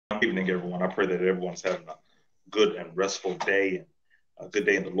evening, everyone. I pray that everyone's having a good and restful day and a good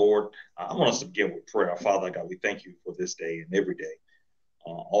day in the Lord. I want us to begin with prayer. Father God, we thank you for this day and every day.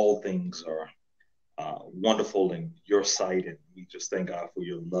 All things are wonderful in your sight, and we just thank God for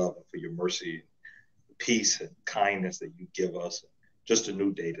your love and for your mercy, peace and kindness that you give us. Just a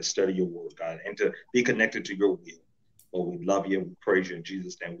new day to study your word, God, and to be connected to your will. Lord, we love you. We praise you. In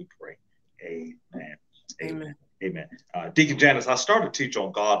Jesus' name we pray. Amen. Amen. Amen. Deacon Janice, I started to teach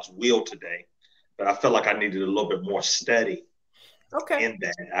on God's will today, but I felt like I needed a little bit more study in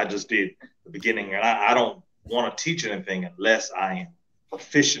that. I just did the beginning, and I don't want to teach anything unless I am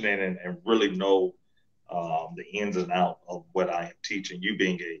proficient in it and really know the ins and outs of what I am teaching. You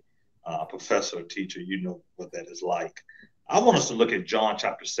being a professor or teacher, you know what that is like. I want us to look at John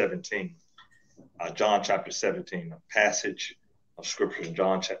chapter 17. John chapter 17, a passage of scripture in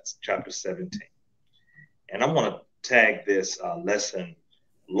John chapter 17. And I want to tag this lesson,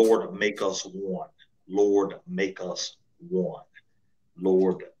 Lord, make us one. Lord, make us one.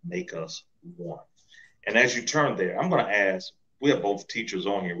 Lord, make us one. And as you turn there, I'm going to ask, we have both teachers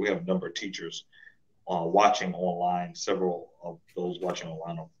on here. We have a number of teachers watching online. Several of those watching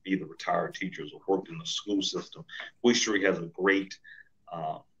online are either retired teachers or worked in the school system. Weastery has a great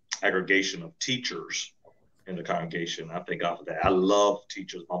aggregation of teachers in the congregation. I thank God for that. I love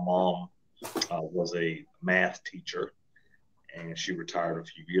teachers. My mom was a math teacher, and she retired a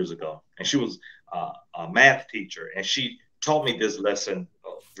few years ago. And she was a math teacher, and she taught me this lesson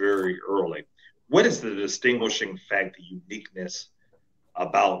very early. What is the distinguishing fact, the uniqueness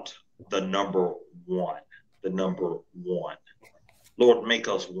about the number one? The number one. Lord, make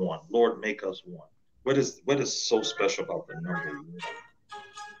us one. Lord, make us one. What is so special about the number one?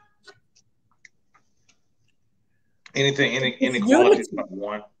 Any qualities about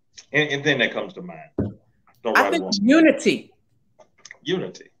one? Anything that comes to mind? Don't I think unity.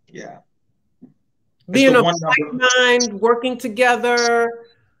 Unity, yeah. Being of like mind, working together,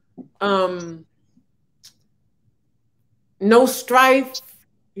 no strife,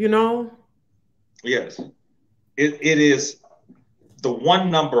 you know. Yes, it is the one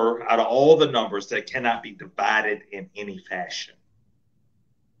number out of all the numbers that cannot be divided in any fashion.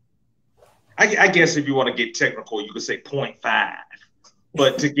 I guess if you want to get technical, you could say 0.5,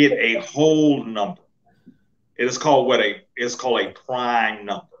 but to get a whole number, it is called a prime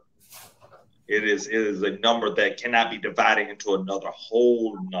number. It is a number that cannot be divided into another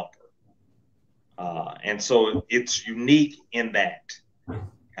whole number, and so it's unique in that.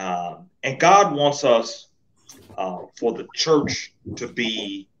 And God wants us for the church to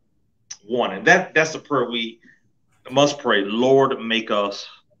be one, and that's the prayer we must pray. Lord, make us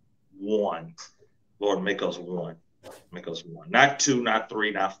one. Lord, make us one. Make us one. Not two, not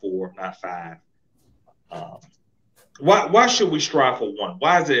three, not four, not five. Why should we strive for one?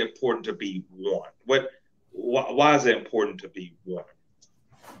 Why is it important to be one? Why is it important to be one?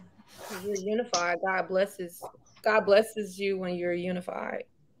 You're unified. God blesses you when you're unified.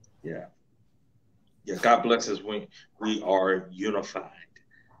 Yeah. Yeah, God blesses when we are unified.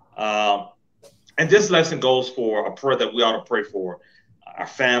 And this lesson goes for a prayer that we ought to pray for our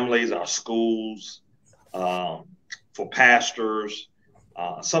families, our schools, for pastors,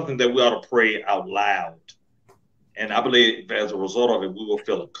 something that we ought to pray out loud. And I believe as a result of it, we will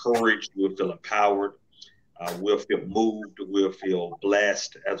feel encouraged, we'll feel empowered, we'll feel moved, we'll feel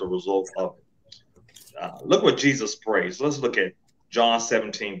blessed as a result of it. Look what Jesus prays. Let's look at John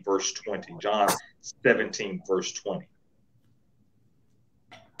 17, verse 20. John 17, verse 20.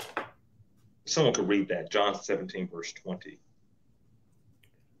 Someone could read that. John 17, verse 20.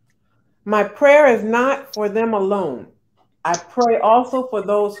 My prayer is not for them alone. I pray also for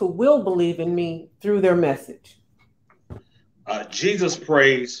those who will believe in me through their message. Jesus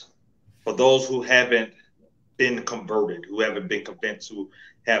prays for those who haven't been converted, who haven't been convinced, who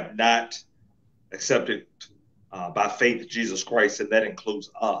have not accepted by faith Jesus Christ, and that includes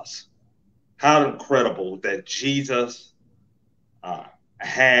us. How incredible that Jesus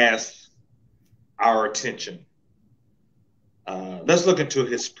has our attention. Let's look into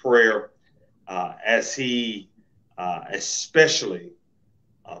his prayer as he especially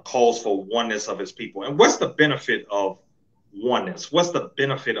calls for oneness of his people. And what's the benefit of oneness? What's the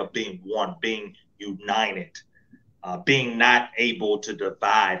benefit of being one, being united, being not able to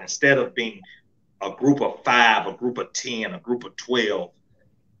divide? Instead of being a group of 5, a group of 10, a group of 12,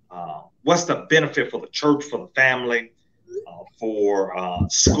 what's the benefit for the church, for the family, for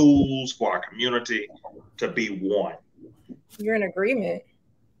schools, for our community to be one? You're in agreement.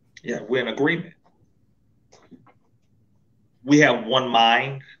 Yeah, we're in agreement. We have one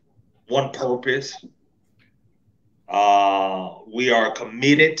mind, one purpose, We are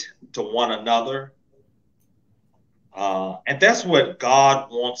committed to one another. And that's what God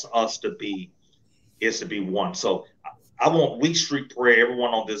wants us to be, is to be one. So I want Week Street Prayer,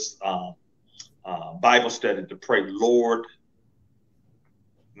 everyone on this Bible study, to pray, Lord,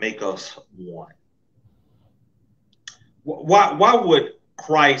 make us one. Why would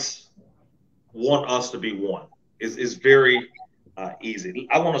Christ want us to be one? It's very easy.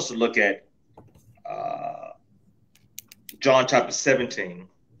 I want us to look at John chapter 17,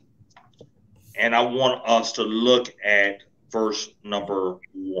 and I want us to look at verse number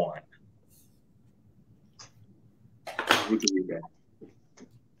 1. We can read that.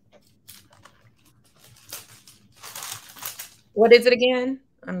 What is it again?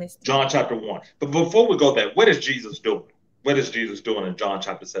 I missed John chapter 1. But before we go there, what is Jesus doing? What is Jesus doing in John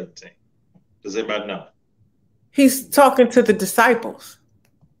chapter 17? Does anybody know? He's talking to the disciples.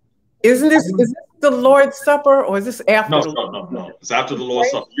 Is this the Lord's Supper, or is this after? No. It's after the Lord's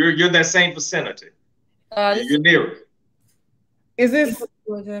Supper. You're in that same vicinity. You're near it. Is this?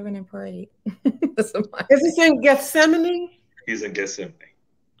 Was having and prayed. Is this in Gethsemane? He's in Gethsemane.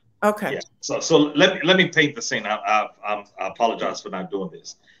 Okay. Yeah. So let me paint the scene. I apologize for not doing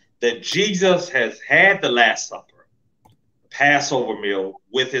this. That Jesus has had the Last Supper, Passover meal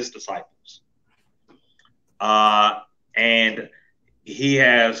with his disciples, and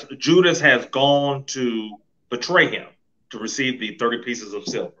Judas has gone to betray him to receive the 30 pieces of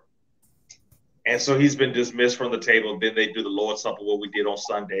silver. And so he's been dismissed from the table. Then they do the Lord's Supper, what we did on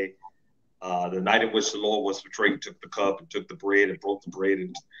Sunday. The night in which the Lord was betrayed, he took the cup and took the bread and broke the bread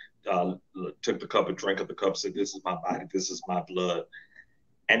and took the cup and drank of the cup, said, this is my body, this is my blood.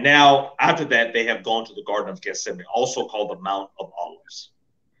 And now after that, they have gone to the Garden of Gethsemane, also called the Mount of Olives.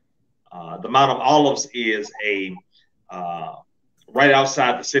 The Mount of Olives is right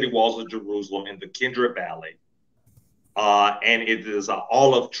outside the city walls of Jerusalem in the Kindred Valley. And it is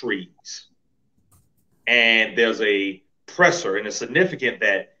olive trees. And there's a presser, and it's significant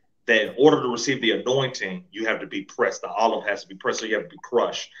that in order to receive the anointing, you have to be pressed. The olive has to be pressed, so you have to be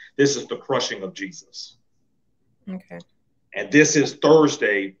crushed. This is the crushing of Jesus. Okay. And this is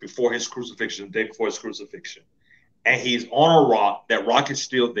Thursday before his crucifixion, the day before his crucifixion. And he's on a rock. That rock is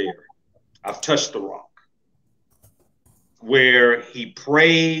still there. I've touched the rock. Where he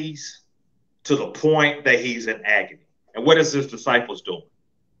prays to the point that he's in agony. And what is his disciples doing?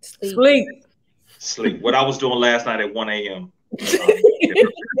 Sleep. What I was doing last night at 1 a.m.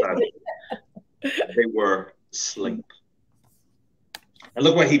 They were asleep. And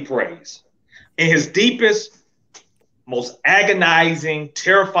look what he prays. In his deepest, most agonizing,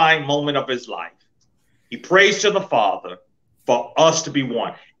 terrifying moment of his life, he prays to the Father for us to be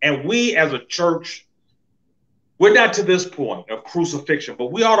one. And we as a church, we're not to this point of crucifixion,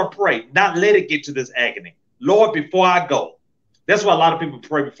 but we ought to pray, not let it get to this agony. Lord, before I go, that's why a lot of people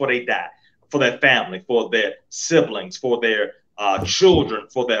pray before they die, for their family, for their siblings, for their children,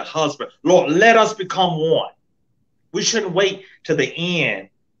 for their husband. Lord, let us become one. We shouldn't wait to the end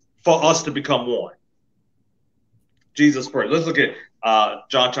for us to become one. Jesus prayed. Let's look at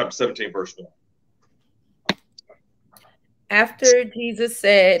John chapter 17, verse 1. After Jesus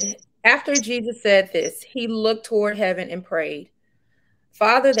said this, he looked toward heaven and prayed,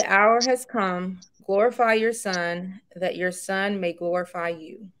 Father, the hour has come. Glorify your Son, that your Son may glorify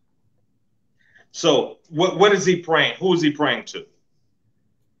you. So what is he praying? Who is he praying to?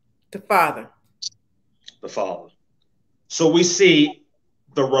 The Father. The Father. So we see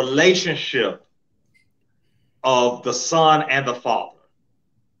the relationship of the Son and the Father.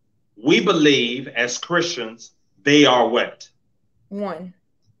 We believe as Christians, they are what? One.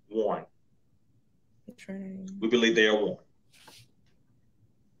 One. We believe they are one.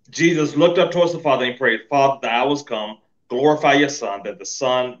 Jesus looked up towards the Father and prayed, Father, the hour has come. Glorify your Son, that the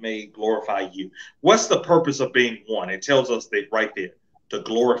Son may glorify you. What's the purpose of being one? It tells us that right there, to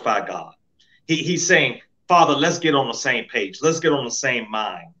glorify God. He's saying, Father, let's get on the same page. Let's get on the same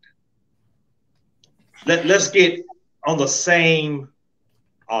mind. Let's get on the same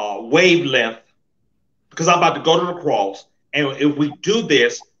wavelength, because I'm about to go to the cross. And if we do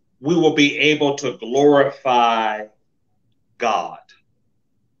this, we will be able to glorify God.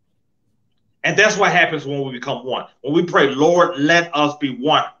 And that's what happens when we become one. When we pray, Lord, let us be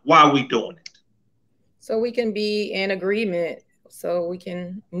one. Why are we doing it? So we can be in agreement. So we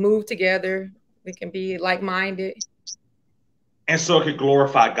can move together. We can be like-minded. And so it can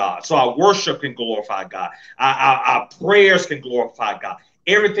glorify God. So our worship can glorify God. Our prayers can glorify God.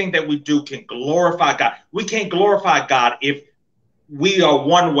 Everything that we do can glorify God. We can't glorify God if we are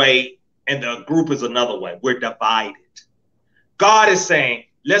one way and the group is another way. We're divided. God is saying,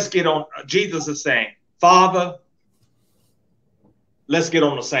 let's get on. Jesus is saying, Father, let's get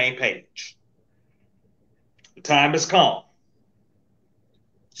on the same page. The time has come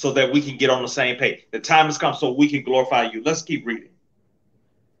so that we can get on the same page. The time has come so we can glorify you. Let's keep reading.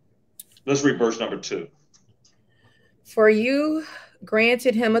 Let's read verse number 2. For you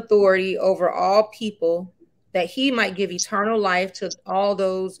granted him authority over all people, that he might give eternal life to all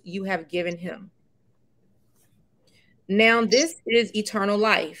those you have given him. Now this is eternal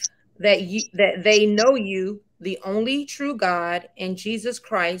life, that they know you, the only true God, and Jesus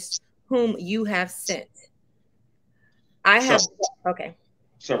Christ, whom you have sent. Okay.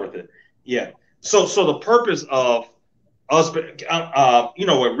 Sorry with it. Yeah. So the purpose of us, you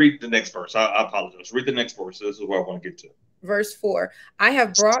know what? Read the next verse. I apologize. Read the next verse. This is where I want to get to. Verse 4. I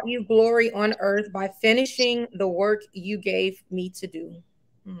have brought you glory on earth by finishing the work you gave me to do.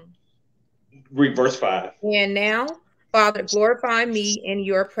 Read verse 5. And now, Father, glorify me in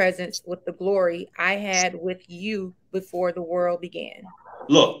your presence with the glory I had with you before the world began.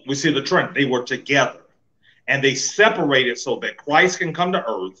 Look, we see the trend. They were together and they separated so that Christ can come to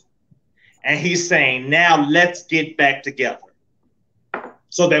earth. And he's saying, now let's get back together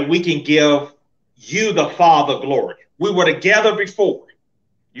so that we can give you, the Father, glory. We were together before.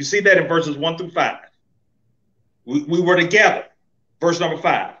 You see that in verses 1 through 5. We were together. Verse number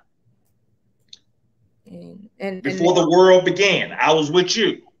 5. And before the world began, I was with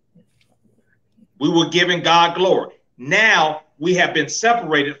you. We were giving God glory. Now we have been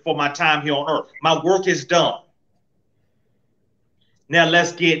separated for my time here on earth. My work is done. Now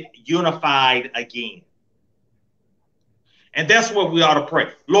let's get unified again. And that's what we ought to pray.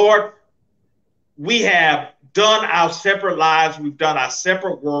 Lord, we have done our separate lives. We've done our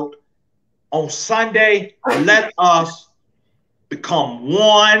separate work. On Sunday, let us become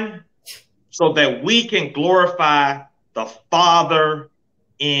one so that we can glorify the Father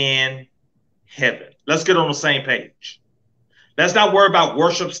in heaven. Let's get on the same page. Let's not worry about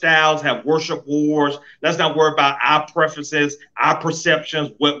worship styles, have worship wars. Let's not worry about our preferences, our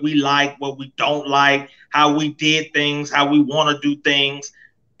perceptions, what we like, what we don't like, how we did things, how we want to do things.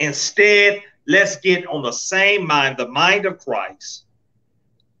 Instead, let's get on the same mind, the mind of Christ.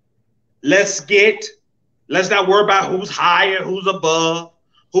 Let's not worry about who's higher, who's above,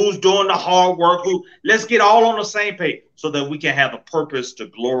 who's doing the hard work. Let's get all on the same page so that we can have a purpose to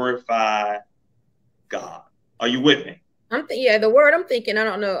glorify God. Are you with me? The word I'm thinking, I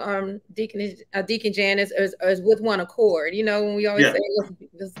don't know, Deacon Janice is with one accord. You know, when we always say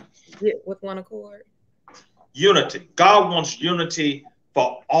let's get with one accord. Unity. God wants unity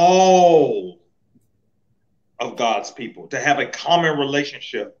for all of God's people, to have a common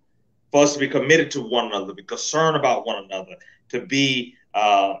relationship, for us to be committed to one another, be concerned about one another, to be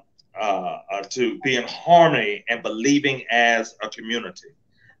in harmony and believing as a community.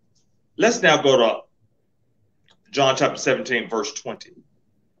 Let's now go to John chapter 17, verse 20.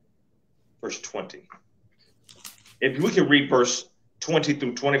 Verse 20. If we can read verse 20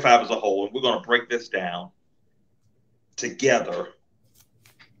 through 25 as a whole, and we're going to break this down together.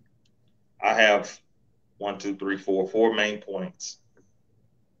 I have 4 main points,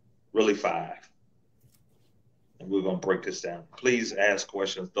 really 5. And we're going to break this down. Please ask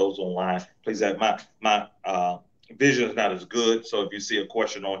questions, those online. Please ask. My vision is not as good, so if you see a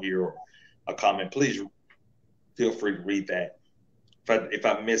question on here or a comment, please feel free to read that. If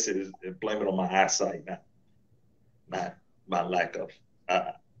I miss it, blame it on my eyesight, not my lack of.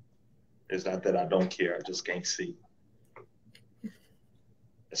 It's not that I don't care, I just can't see.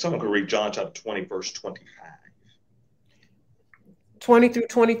 Someone could read John chapter 20, verse 25. 20 through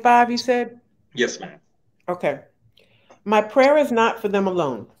 25, you said? Yes, ma'am. Okay. My prayer is not for them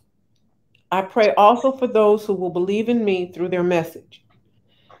alone. I pray also for those who will believe in me through their message,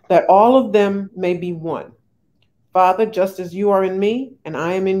 that all of them may be one. Father, just as you are in me and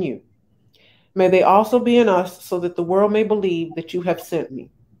I am in you, may they also be in us, so that the world may believe that you have sent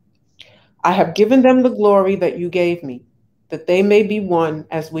me. I have given them the glory that you gave me, that they may be one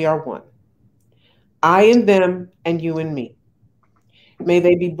as we are one. I in them and you in me. May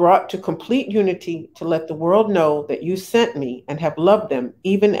they be brought to complete unity, to let the world know that you sent me and have loved them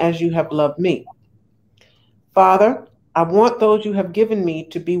even as you have loved me. Father, I want those you have given me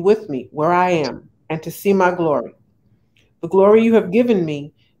to be with me where I am and to see my glory, the glory you have given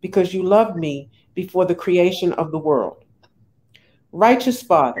me because you loved me before the creation of the world. Righteous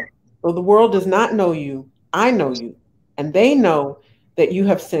Father, though the world does not know you, I know you, and they know that you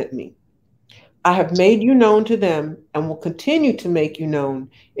have sent me. I have made you known to them and will continue to make you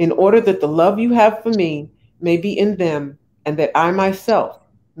known, in order that the love you have for me may be in them and that I myself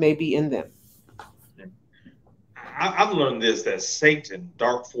may be in them. I've learned this, that Satan,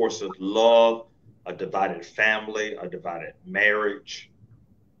 dark forces, love a divided family, a divided marriage.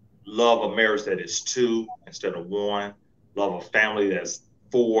 Love a marriage that is two instead of one. Love a family that's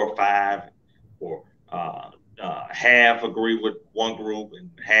 4 or 5, or half agree with one group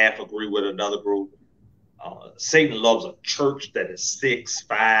and half agree with another group. Satan loves a church that is 6,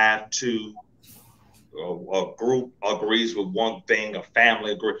 5, 2. A group agrees with one thing, a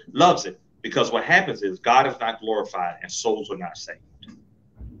family loves it, because what happens is God is not glorified and souls are not saved.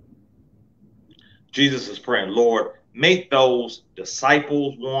 Jesus is praying, Lord, make those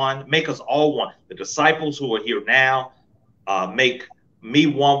disciples one, make us all one. The disciples who are here now, make me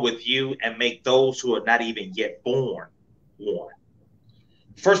one with you, and make those who are not even yet born one.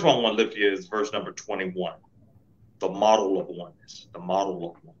 First one I want to lift here is verse number 21, the model of oneness, the model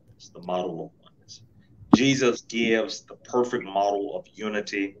of oneness, the model of oneness. Jesus gives the perfect model of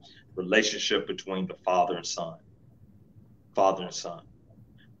unity, relationship between the Father and Son. Father and Son.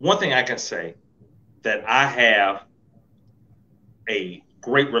 One thing I can say, that I have a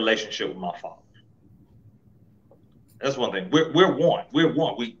great relationship with my Father. That's one thing. We're one. We're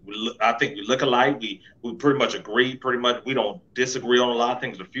one. I think we look alike. We pretty much agree. Pretty much, we don't disagree on a lot of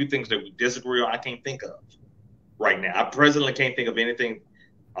things. A few things that we disagree on, I can't think of right now. I presently can't think of anything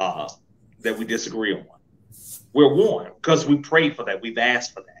that we disagree on. We're one because we prayed for that. We've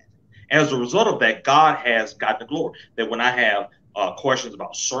asked for that. As a result of that, God has gotten the glory. That when I have questions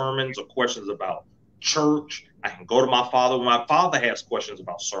about sermons or questions about church, I can go to my Father. When my Father has questions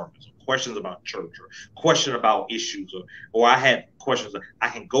about sermons, or questions about church, or question about issues, or I have questions, I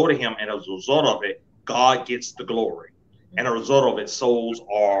can go to him, and as a result of it, God gets the glory. And as a result of it, souls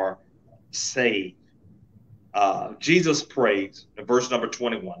are saved. Jesus prays in verse number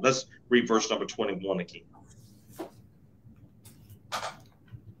 21. Let's read verse number 21 again.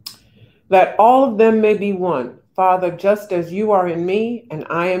 That all of them may be one, Father, just as you are in me and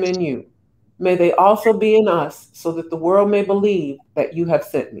I am in you. May they also be in us, so that the world may believe that you have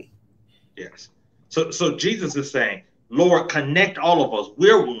sent me. Yes. So Jesus is saying, Lord, connect all of us.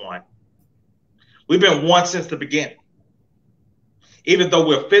 We're one. We've been one since the beginning. Even though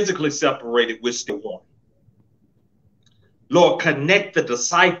we're physically separated, we're still one. Lord, connect the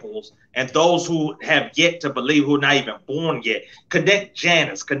disciples and those who have yet to believe, who are not even born yet. Connect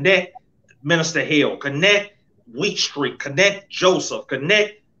Janice, connect Minister Hill, connect Wheat Street, connect Joseph,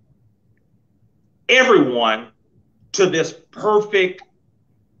 connect everyone to this perfect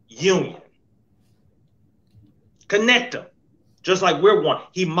union. Connect them, just like we're one.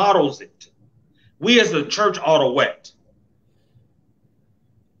 He models it. We as the church ought to what?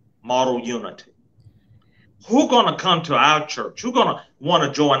 Model unity. Who's going to come to our church? Who's going to want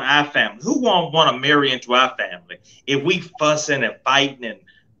to join our family? Who won't want to marry into our family if we fussing and fighting and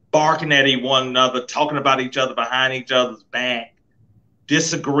barking at one another, talking about each other behind each other's back,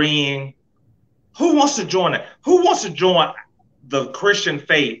 disagreeing? Who wants to join it? Who wants to join the Christian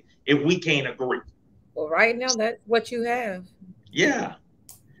faith if we can't agree? Well, right now, that's what you have. Yeah.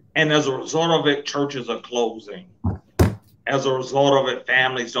 And as a result of it, churches are closing. As a result of it,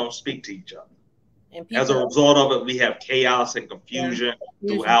 families don't speak to each other. And as a result of it, we have chaos and confusion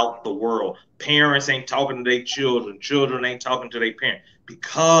throughout the world. Parents ain't talking to their children. Children ain't talking to their parents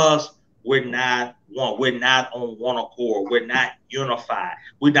because we're not one. We're not on one accord. We're not unified.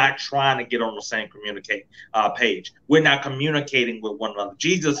 We're not trying to get on the same page. We're not communicating with one another.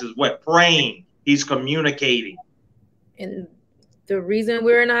 Jesus is what? Praying. He's communicating. And the reason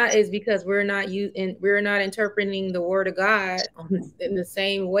we're not is because we're not interpreting the word of God in the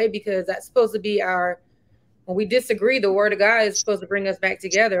same way, because that's supposed to be when we disagree, the word of God is supposed to bring us back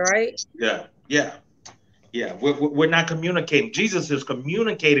together, right? Yeah. We're not communicating. Jesus is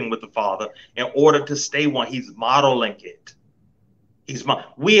communicating with the Father in order to stay one. He's modeling it.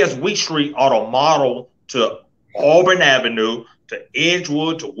 We as Wheat Street ought to model to Auburn Avenue, to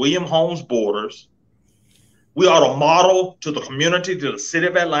Edgewood, to William Holmes Borders. We ought to model to the community, to the city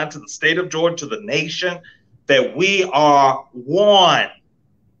of Atlanta, to the state of Georgia, to the nation, that we are one.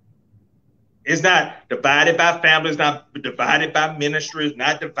 It's not divided by family. It's not divided by ministry. It's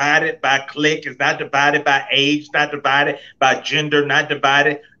not divided by clique. It's not divided by age. It's not divided by gender. Not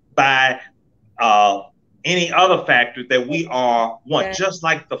divided by any other factor. That we are one, just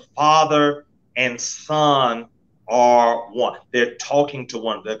like the Father and Son are one. They're talking to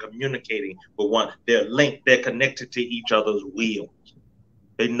one. They're communicating with one. They're linked. They're connected to each other's will.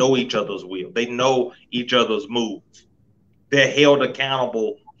 They know each other's will. They know each other's moves. They're held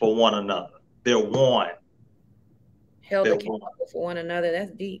accountable for one another. They're one. Held accountable for one another.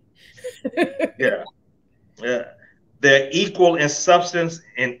 That's deep. Yeah. They're equal in substance,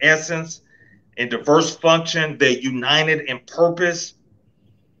 in essence, in diverse function. They're united in purpose.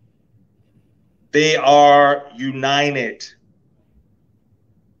 They are united.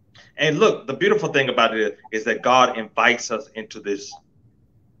 And look, the beautiful thing about it is that God invites us into this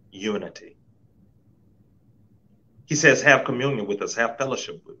unity. He says, have communion with us, have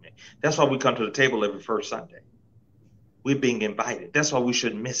fellowship with me. That's why we come to the table every first Sunday. We're being invited. That's why we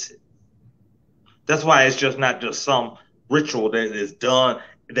shouldn't miss it. That's why it's just not just some ritual that is done,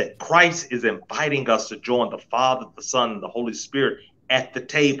 that Christ is inviting us to join the Father, the Son, and the Holy Spirit at the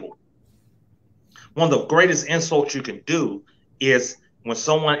table. One of the greatest insults you can do is when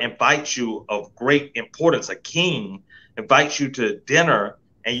someone invites you of great importance, a king invites you to dinner,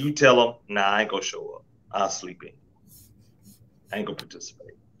 and you tell them, nah, I ain't gonna show up. I'll sleep in. I ain't gonna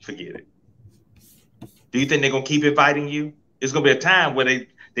participate. Forget it. Do you think they're gonna keep inviting you? There's gonna be a time where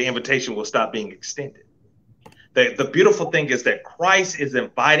the invitation will stop being extended. The beautiful thing is that Christ is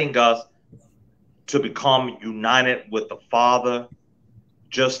inviting us to become united with the Father,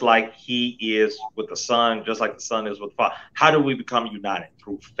 just like he is with the Son, just like the Son is with the Father. How do we become united?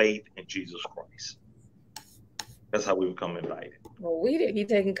 Through faith in Jesus Christ. That's how we become invited. Well, we need to be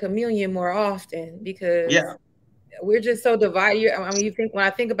taking communion more often, because we're just so divided. I mean, when I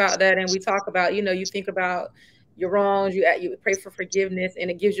think about that, and we talk about, you think about your wrongs, you pray for forgiveness,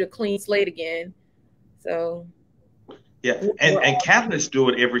 and it gives you a clean slate again. So yeah, and Catholics do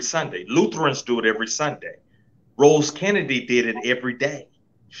it every Sunday. Lutherans do it every Sunday. Rose Kennedy did it every day.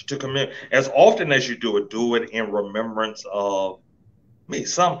 She took communion. As often as you do it in remembrance of me.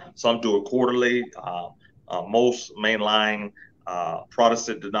 Some do it quarterly. Most mainline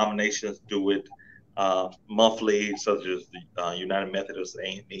Protestant denominations do it monthly, such as the United Methodist,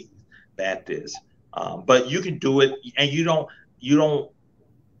 AME, Baptist. But you can do it, and you don't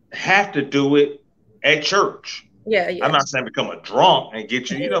have to do it at church. Yeah. I'm not saying become a drunk and get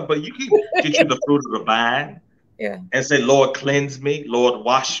you, but you can get you the fruit of the vine. Yeah. And say, Lord, cleanse me. Lord,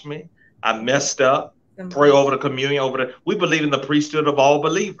 wash me. I messed up. Pray over the communion. We believe in the priesthood of all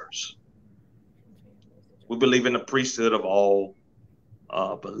believers. We believe in the priesthood of all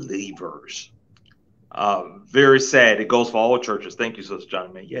believers. Very sad. It goes for all churches. Thank you, Sister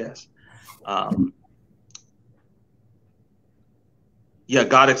Johnny. Yes. Yeah,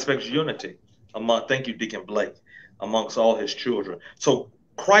 God expects unity thank you, Deacon Blake, amongst all his children. So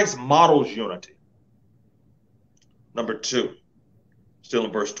Christ models unity. Number 2, still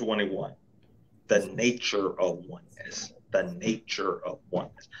in verse 21, the nature of oneness. The nature of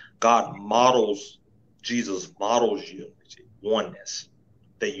oneness. Jesus models unity, oneness,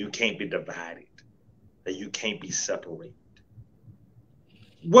 that you can't be divided, that you can't be separated.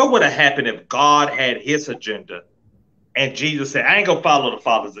 What would have happened if God had his agenda and Jesus said, I ain't gonna follow the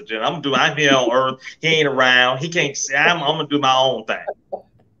Father's agenda. I'm here on earth. He ain't around. He can't say, I'm gonna do my own thing.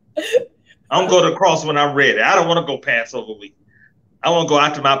 I'm going to the cross when I'm ready. I don't want to go Passover week. I want to go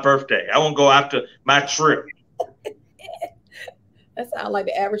after my birthday. I want to go after my trip. That sounds like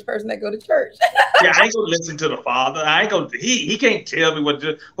the average person that go to church. Yeah, I ain't going to listen to the Father. I ain't going to, he can't tell me what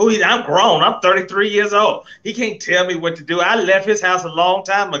to do. I'm grown. I'm 33 years old. He can't tell me what to do. I left his house a long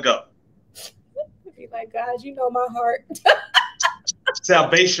time ago. Be like, God, you know my heart.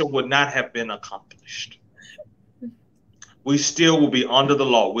 Salvation would not have been accomplished. We still will be under the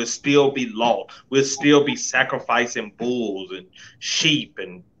law. We'll still be lost. We'll still be sacrificing bulls and sheep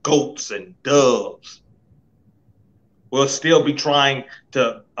and goats and doves. We'll still be trying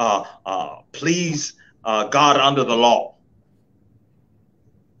to please God under the law.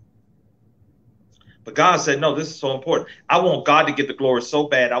 But God said, no, this is so important. I want God to get the glory so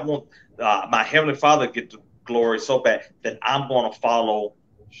bad. I want my Heavenly Father to get the glory so bad that I'm going to follow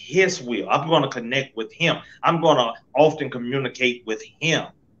his will. I'm going to connect with him. I'm going to often communicate with him.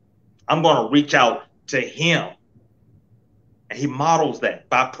 I'm going to reach out to him. And he models that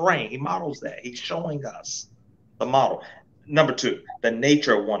by praying. He models that. He's showing us the model. Number 2, the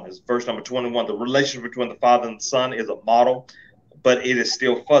nature of oneness. Verse number 21, the relationship between the Father and the Son is a model, but it is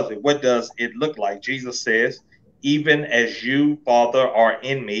still fuzzy. What does it look like? Jesus says, even as you, Father, are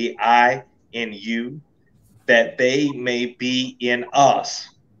in me, I in you, that they may be in us.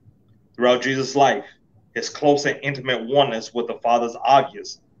 Throughout Jesus' life, his close and intimate oneness with the Father is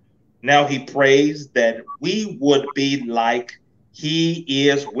obvious. Now he prays that we would be like he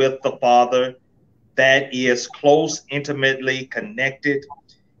is with the Father, that is close, intimately connected.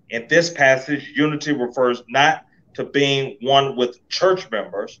 In this passage, unity refers not to being one with church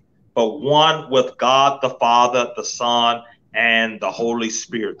members, but one with God the Father, the Son, and the Holy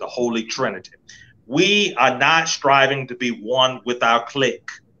Spirit, the Holy Trinity. We are not striving to be one with our clique.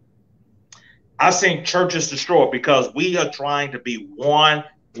 I've seen churches destroyed because we are trying to be one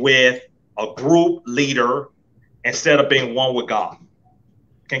with a group leader instead of being one with God.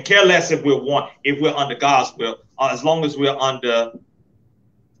 Can care less if we're under God's will, as long as we're under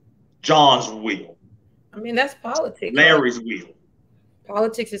John's will. I mean, that's politics. Larry's will.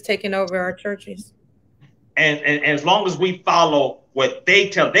 Politics is taking over our churches. And as long as we follow what they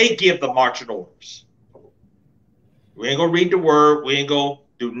give the marching orders. We ain't gonna read the word. We ain't gonna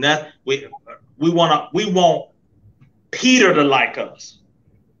do nothing. We want Peter to like us.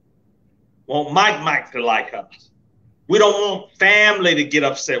 Want Mike to like us. We don't want family to get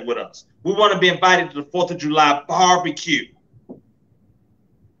upset with us. We want to be invited to the 4th of July barbecue.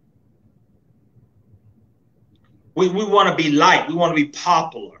 We want to be liked. We want to be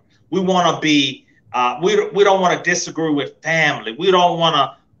popular. We want to be, we don't want to disagree with family. We don't want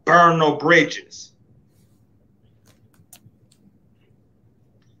to burn no bridges.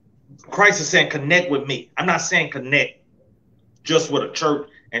 Christ is saying, connect with me. I'm not saying connect just with a church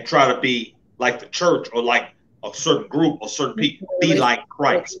and try to be like the church or like a certain group or certain people. Be like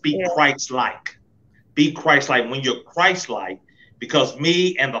Christ. Be Christ-like. Be Christ-like. When you're Christ-like, because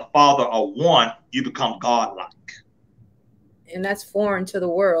me and the Father are one, you become God-like. And that's foreign to the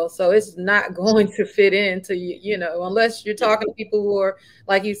world. So it's not going to fit into, unless you're talking to people who are,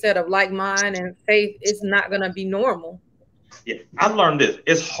 like you said, of like mind and faith, it's not going to be normal. Yeah, I learned this.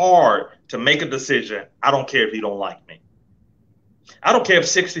 It's hard to make a decision. I don't care if you don't like me. I don't care if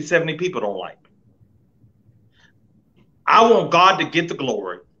 60, 70 people don't like me. I want God to get the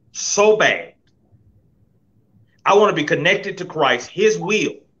glory so bad. I want to be connected to Christ, his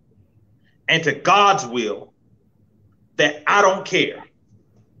will, and to God's will, that I don't care.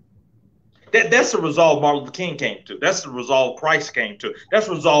 That's the resolve Martin Luther King came to. That's the resolve Christ came to. That's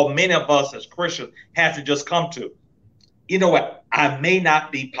the resolve many of us as Christians have to just come to. You know what? I may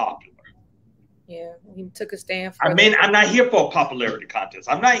not be popular. Yeah, he took a stand for I'm not here for a popularity contest.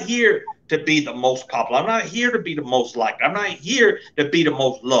 I'm not here to be the most popular. I'm not here to be the most liked. I'm not here to be the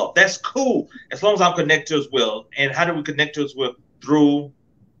most loved. That's cool, as long as I'm connected to his will. And how do we connect to his will? Through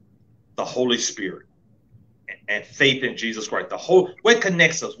the Holy Spirit and faith in Jesus Christ. What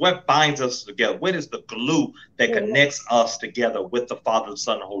connects us? What binds us together? What is the glue that connects us together with the Father, the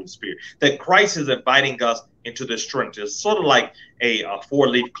Son, and the Holy Spirit? That Christ is inviting us into this trench. It's sort of like a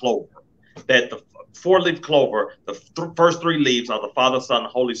four-leaf clover. That the four-leaf clover, the first three leaves are the Father, Son,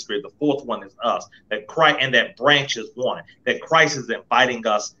 and Holy Spirit. The fourth one is us. That Christ, and that branch is one. That Christ is inviting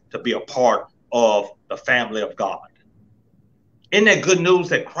us to be a part of the family of God. Isn't that good news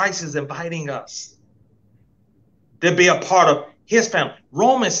that Christ is inviting us to be a part of his family?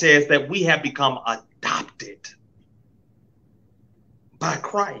 Romans says that we have become adopted by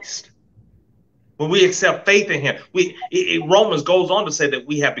Christ. When we accept faith in him, Romans goes on to say that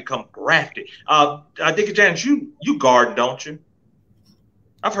we have become grafted. Deacon Janice, you garden, don't you?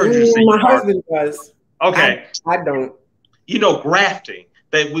 I've heard you say my husband does. Okay. I don't. You know, grafting,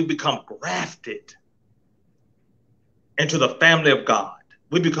 that we become grafted into the family of God.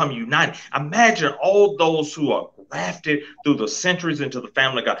 We become united. Imagine all those who are grafted through the centuries into the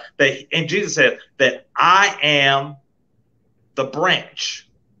family of God. And Jesus said that I am the branch.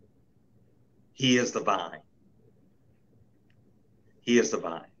 He is the vine. He is the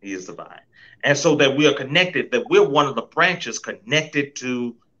vine. He is the vine. And so that we are connected, that we're one of the branches connected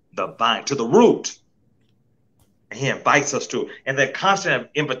to the vine, to the root. And he invites us to it. And that constant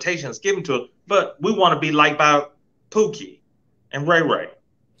invitation is given to us. But we want to be like by Pookie and Ray Ray.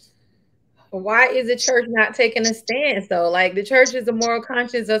 Why is the church not taking a stance though? Like, the church is the moral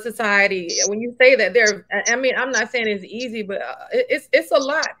conscience of society. When you say that, I'm not saying it's easy, but it's a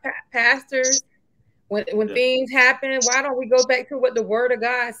lot. Pastors, when things happen, why don't we go back to what the Word of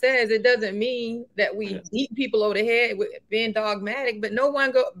God says? It doesn't mean that we beat people over the head with being dogmatic, but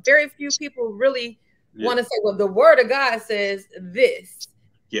very few people really want to say, well, the Word of God says this.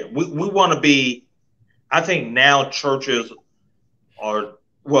 Yeah, we want to be. I think now churches are.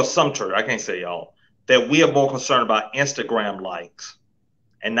 Well, some church, I can't say y'all, that we are more concerned about Instagram likes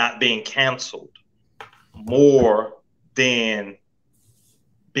and not being canceled more than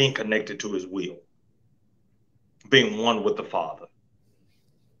being connected to his will, being one with the Father.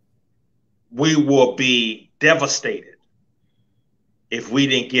 We will be devastated if we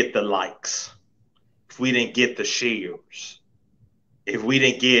didn't get the likes, if we didn't get the shares, if we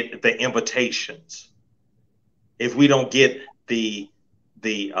didn't get the invitations, if we don't get the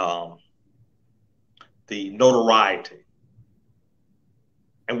notoriety,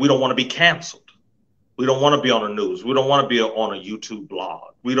 and we don't want to be canceled. We don't want to be on the news. We don't want to be on a YouTube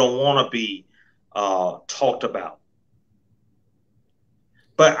blog. We don't want to be talked about.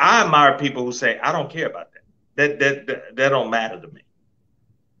 But I admire people who say, I don't care about that. That don't matter to me.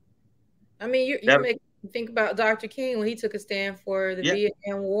 I mean, you're making Think about Dr. King when he took a stand for the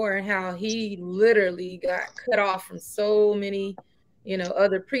Vietnam War and how he literally got cut off from so many,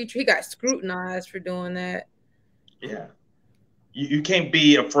 other preachers. He got scrutinized for doing that. Yeah. You can't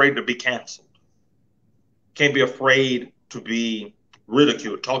be afraid to be canceled. Can't be afraid to be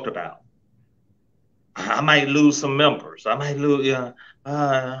ridiculed, talked about. I might lose some members. I might lose, and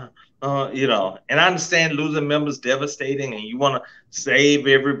I understand losing members devastating, and you want to save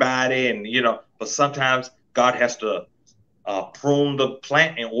everybody, and but sometimes God has to prune the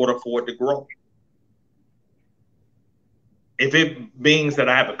plant in order for it to grow. If it means that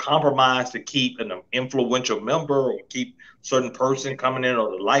I have to compromise to keep an influential member or keep certain person coming in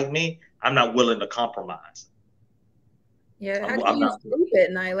or to like me, I'm not willing to compromise. Yeah, how can you sleep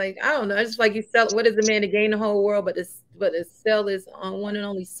at night? Like, I don't know. It's just like you sell. What is the man to gain the whole world, but to sell his one and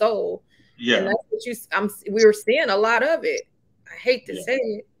only soul? Yeah, and that's what we were seeing a lot of it. I hate to say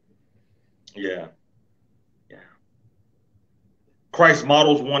it. Yeah. Christ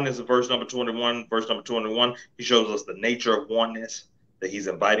models oneness in verse number 21. Verse number 21, he shows us the nature of oneness, that he's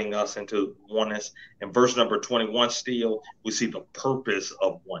inviting us into oneness. In verse number 21, still, we see the purpose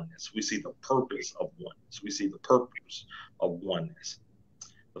of oneness. We see the purpose of oneness. We see the purpose of oneness.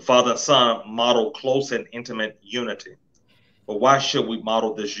 The Father and Son model close and intimate unity. But why should we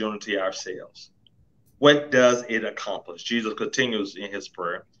model this unity ourselves? What does it accomplish? Jesus continues in his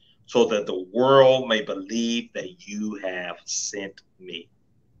prayer, so that the world may believe that you have sent me.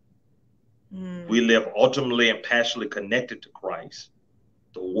 We live ultimately and passionately connected to Christ.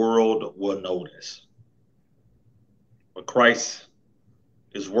 The world will notice. When Christ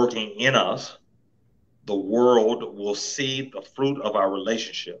is working in us, the world will see the fruit of our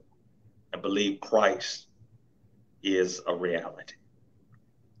relationship and believe Christ is a reality.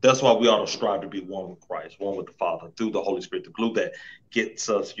 That's why we ought to strive to be one with Christ, one with the Father, through the Holy Spirit. The glue that gets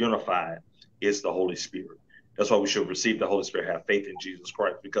us unified is the Holy Spirit. That's why we should receive the Holy Spirit, have faith in Jesus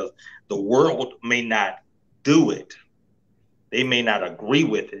Christ, because the world may not do it. They may not agree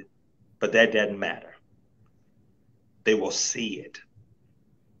with it, but that doesn't matter. They will see it.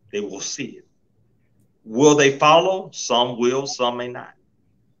 They will see it. Will they follow? Some will, some may not.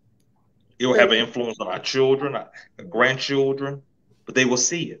 It will have an influence on our children, our grandchildren, but they will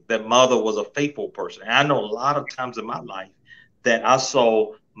see it. That mother was a faithful person. And I know a lot of times in my life that I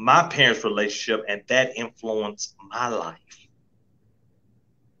saw my parents' relationship and that influenced my life.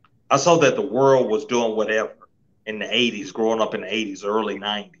 I saw that the world was doing whatever in the 80s, growing up in the 80s, early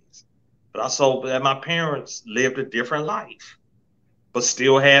 90s. But I saw that my parents lived a different life, but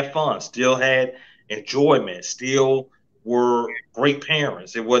still had fun, still had enjoyment, still were great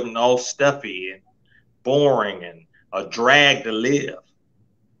parents. It wasn't all stuffy and boring and a drag to live.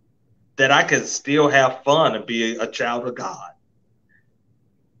 That I could still have fun and be a child of God.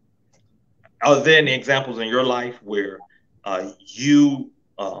 Are there any examples in your life where you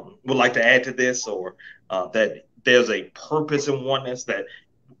would like to add to this, or that there's a purpose in oneness, that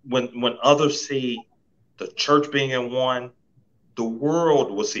when others see the church being in one, the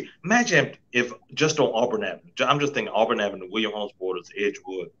world will see? Imagine if just on Auburn Avenue, I'm just thinking Auburn Avenue, William Holmes Borders,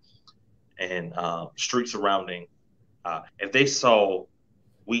 Edgewood, and streets surrounding, if they saw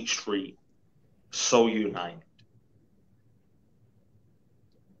Wheat Street so united,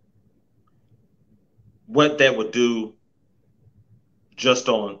 what that would do just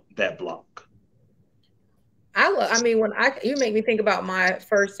on that block. You make me think about my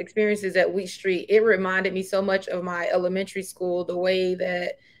first experiences at Wheat Street. It reminded me so much of my elementary school, the way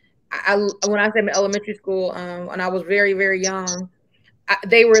that when I say my elementary school, when I was very, very young,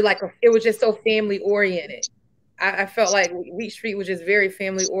 they were like, it was just so family oriented. I felt like Wheat Street was just very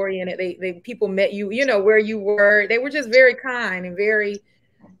family oriented. They people met you, where you were. They were just very kind and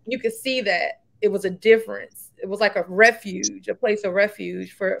you could see that it was a difference. It was like a refuge, a place of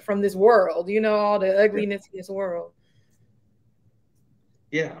refuge from this world, all the ugliness in this world.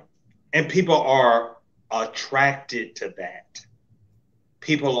 Yeah. And people are attracted to that.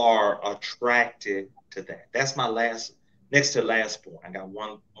 People are attracted to that. That's my next to last point. I got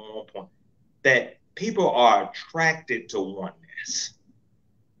one more point. That people are attracted to oneness.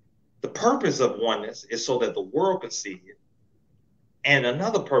 The purpose of oneness is so that the world can see it. And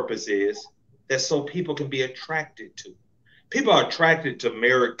another purpose is that so people can be attracted to. People are attracted to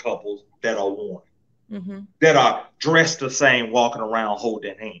married couples that are one, that are dressed the same, walking around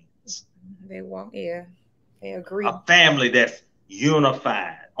holding hands. They walk, yeah. They agree. A family that's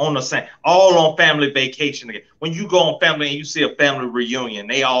unified, on the same, all on family vacation again. When you go on family and you see a family reunion,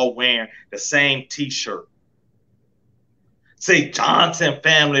 they all wearing the same T-shirt. Say Johnson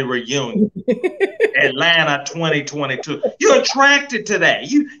Family Reunion, Atlanta 2022. You're attracted to that.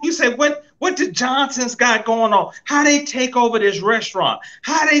 You say, what What the Johnsons got going on? How they take over this restaurant?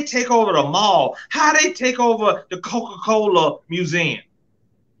 How they take over the mall? How they take over the Coca-Cola museum?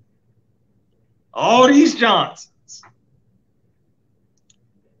 All these Johnsons.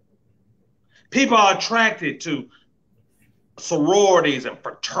 People are attracted to sororities and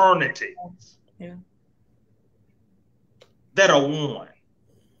fraternities that are one,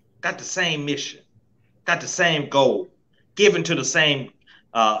 got the same mission, got the same goal, given to the same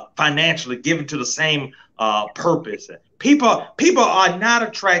financially, given to the same purpose. People are not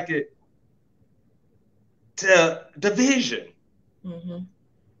attracted to division. Mm-hmm.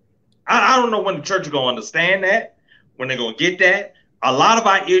 I don't know when the church is going to understand that, when they're going to get that. A lot of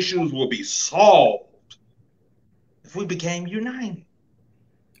our issues will be solved if we became united.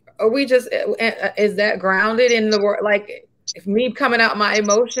 Are we just, is that grounded in the word? Like, if me coming out my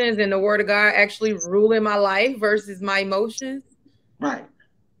emotions and the word of God actually ruling my life versus my emotions? Right.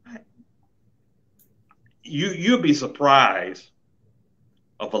 You'll be surprised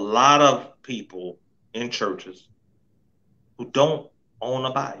of a lot of people in churches who don't own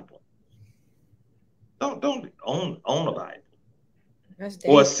a Bible. Don't own a Bible.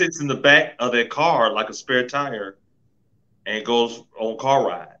 Or it sits in the back of their car like a spare tire and goes on car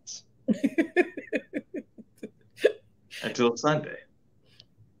rides until Sunday.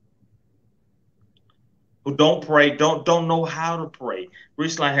 Who don't pray, don't know how to pray.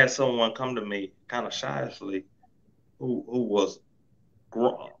 Recently, I had someone come to me kind of shyly who was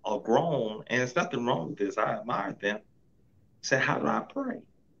grown, and there's nothing wrong with this. I admired them. Said, how do I pray?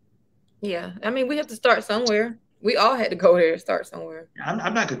 Yeah, I mean, we have to start somewhere. We all had to go there and start somewhere.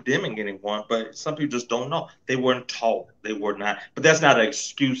 I'm not condemning anyone, but some people just don't know. They weren't taught. They were not. But that's not an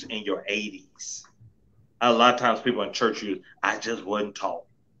excuse in your 80s. A lot of times people in church use, I just wasn't taught.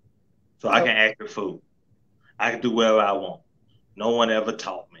 So I can act a fool. I can do whatever I want. No one ever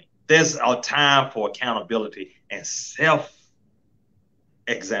taught me. There's a time for accountability and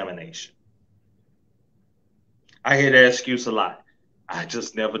self-examination. I hear that excuse a lot. I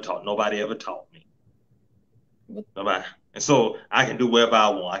just never taught. Nobody ever taught me. Nobody. And so I can do whatever I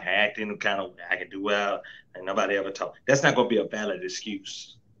want. I can act any kind of way. I can do well, and nobody ever taught. That's not going to be a valid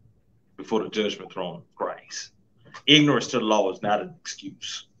excuse before the judgment throne of Christ. Ignorance to the law is not an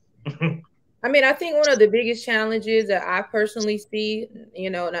excuse. I mean, I think one of the biggest challenges that I personally see,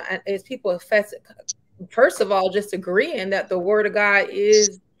 is people first of all, just agreeing that the word of God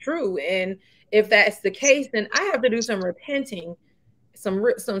is true. And if that's the case, then I have to do some repenting,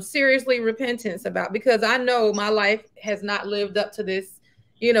 some seriously repentance about, because I know my life has not lived up to this,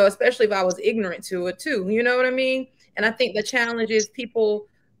 especially if I was ignorant to it too. You know what I mean? And I think the challenge is people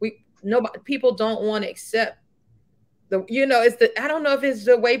don't want to accept I don't know if it's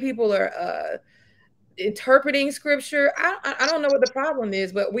the way people are interpreting scripture. I don't know what the problem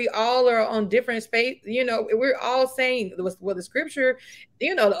is, but we all are on different space. We're all saying the scripture,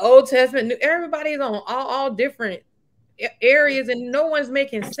 the Old Testament, everybody's on all different areas, and no one's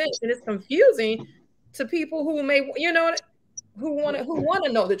making sense, and it's confusing to people who may, who want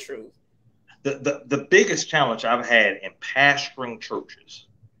to know the truth. The biggest challenge I've had in pastoring churches,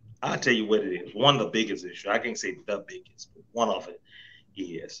 I'll tell you what it is. One of the biggest issues, I can't say the biggest, but one of it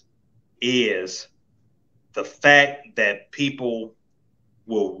is the fact that people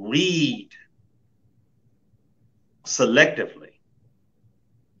will read selectively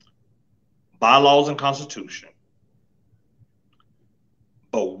bylaws and constitution,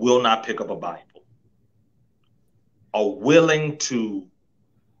 but will not pick up a Bible, are willing to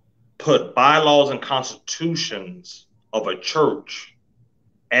put bylaws and constitutions of a church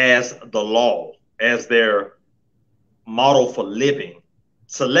as the law, as their model for living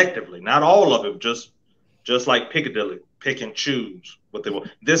selectively. Not all of it, just like Piccadilly, pick and choose what they want.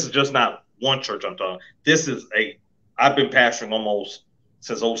 This is just not one church I'm talking. This is I've been pastoring almost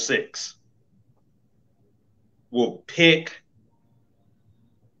since 2006. We'll pick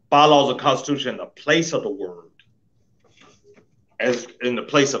bylaws and constitution in the place of the word, as in the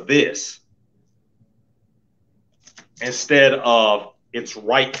place of this, instead of its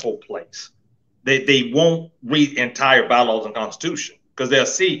rightful place. They won't read entire bylaws and constitution because they'll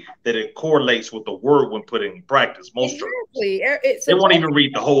see that it correlates with the word when put in practice. Most churches, they won't even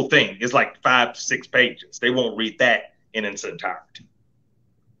read the whole thing. It's like 5 to 6 pages. They won't read that in its entirety.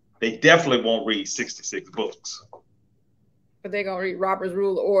 They definitely won't read 66 books. But they're gonna read Robert's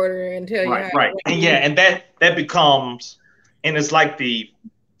Rule of Order and tell you how. Right. And that becomes, and it's like the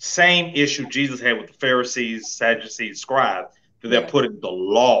same issue Jesus had with the Pharisees, Sadducees, scribes. They're putting the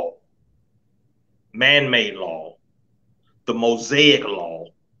law, man-made law, the Mosaic law,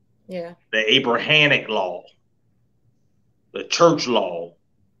 the Abrahamic law, the church law,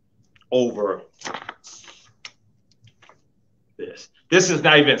 over this. This is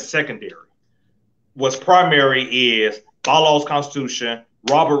not even secondary. What's primary is bylaws, Constitution,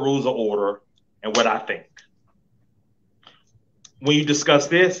 Robert Rules of Order, and what I think. When you discuss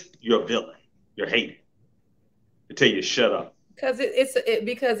this, you're a villain. You're hated. They tell you to shut up. Because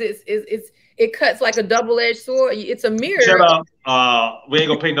it cuts like a double-edged sword. It's a mirror. Shut up. We ain't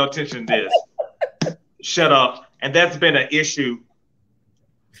gonna pay no attention to this. Shut up. And that's been an issue.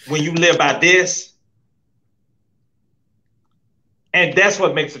 When you live by this, and that's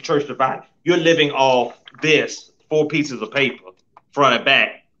what makes the church divided. You're living off this 4 pieces of paper, front and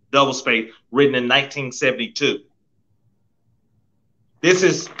back, double space, written in 1972. This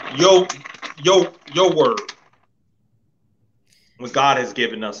is your word. When God has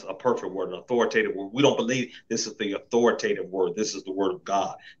given us a perfect word, an authoritative word, we don't believe this is the authoritative word. This is the word of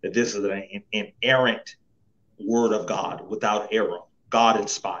God. That this is an inerrant word of God without error, God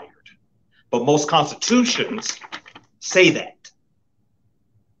inspired. But most constitutions say that.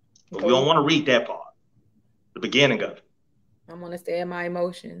 But we don't want to read that part, the beginning of it. I want to stay in my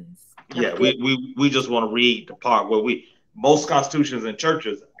emotions. Yeah, we just want to read the part where most constitutions and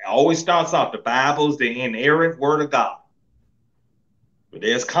churches always starts off, the Bible's the inerrant word of God. When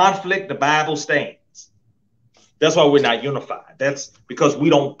there's conflict, the Bible stands. That's why we're not unified. That's because we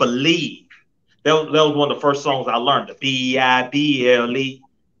don't believe. That was one of the first songs I learned, the Bible.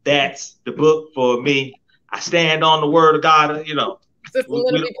 That's the book for me. I stand on the word of God, you know. Just a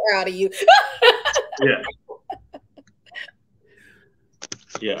little bit proud of you. Yeah.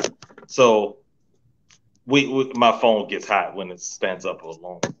 Yeah. So my phone gets hot when it stands up a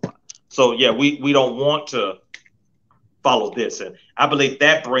long time. So yeah, we don't want to follow this. And I believe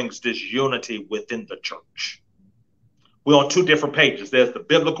that brings this unity within the church. We're on 2 different pages. There's the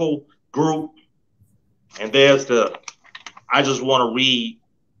biblical group, and there's the, I just want to read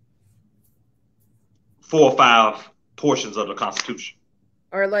 4 or 5 portions of the Constitution.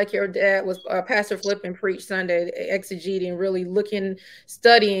 Or like your dad was, Pastor Flippin preached Sunday, exegeting, really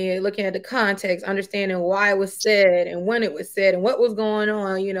studying it, looking at the context, understanding why it was said and when it was said and what was going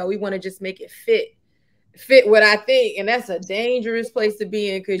on. You know, we want to just make it fit what I think. And that's a dangerous place to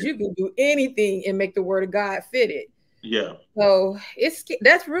be in, because you can do anything and make the word of God fit it. Yeah. So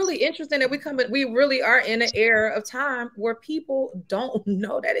that's really interesting that we really are in an era of time where people don't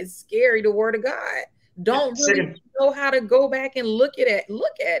know that it's scary, the word of God. Don't really know how to go back and look at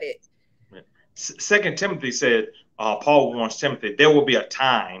it. 2 Timothy said, Paul warns Timothy, there will be a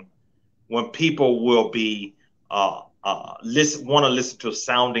time when people will be want to listen to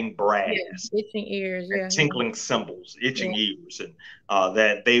sounding brass, itching ears, tinkling cymbals, itching ears, and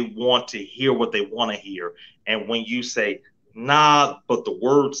that they want to hear what they want to hear. And when you say, nah, but the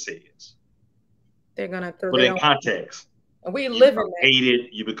word says, they're gonna throw it in context. We live in that. Hated,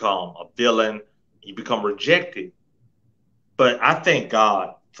 you become a villain, you become rejected. But I thank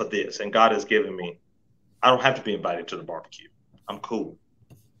God for this, and God has given me, I don't have to be invited to the barbecue. I'm cool.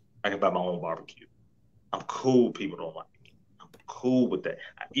 I can buy my own barbecue. I'm cool. People don't like me. I'm cool with that.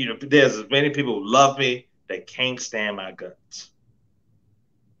 You know, there's as many people who love me that can't stand my guts.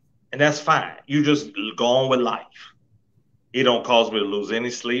 And that's fine. You just go on with life. It don't cause me to lose any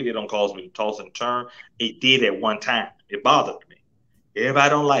sleep. It don't cause me to toss and turn. It did at one time. It bothered me. Everybody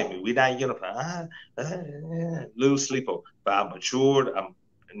don't like me. We're not unified. Lose sleep over. But I'm matured. I'm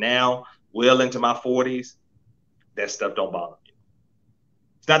now well into my 40s. That stuff don't bother me.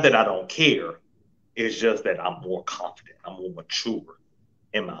 It's not that I don't care. It's just that I'm more confident. I'm more mature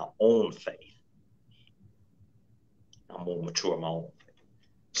in my own faith. I'm more mature in my own faith.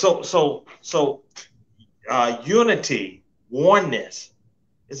 So unity, oneness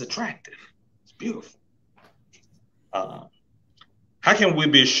is attractive. It's beautiful. How can we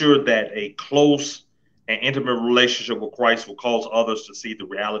be assured that a close and intimate relationship with Christ will cause others to see the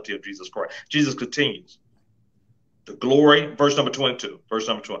reality of Jesus Christ? Jesus continues. The glory, verse number 22,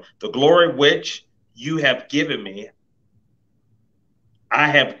 the glory which you have given me, I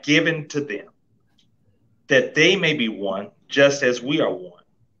have given to them, that they may be one, just as we are one.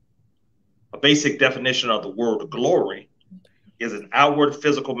 A basic definition of the word glory is an outward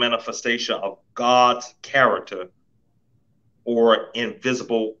physical manifestation of God's character or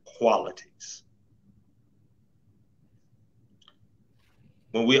invisible qualities.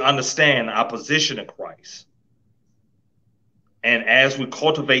 When we understand our position in Christ, and as we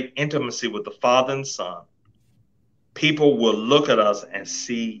cultivate intimacy with the Father and Son, people will look at us and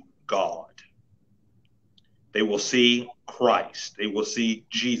see God. They will see Christ. They will see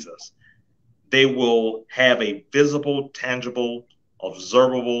Jesus. They will have a visible, tangible,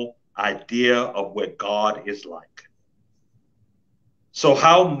 observable idea of what God is like. So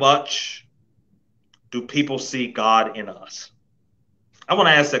how much do people see God in us? I want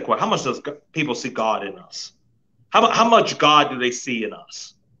to ask that question. How much does people see God in us? How much God do they see in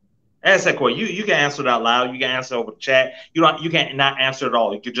us? Ask that question. You can answer it out loud. You can answer over the chat. You can't not answer it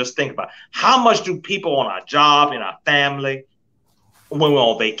all. You can just think about it. How much do people on our job, in our family, when we're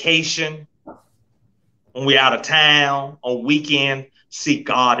on vacation, when we're out of town, on weekend, see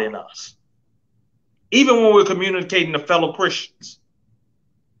God in us? Even when we're communicating to fellow Christians,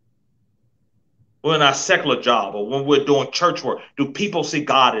 we're in our secular job, or when we're doing church work, do people see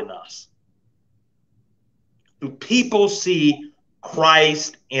God in us? Do people see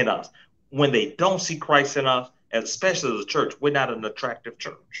Christ in us? When they don't see Christ in us, especially as a church, we're not an attractive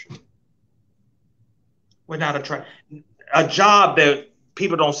church. We're not attractive. A job that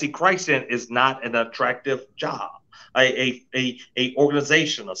people don't see Christ in is not an attractive job. A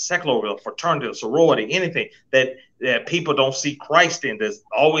organization, a secular fraternity, a sorority, anything that people don't see Christ in, that's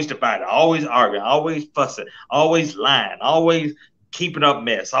always divided, always arguing, always fussing, always lying, always keeping up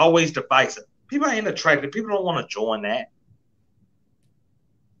mess, always divisive. People ain't attracted. People don't want to join that.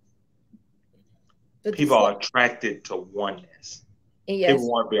 People are attracted to oneness. Yes. People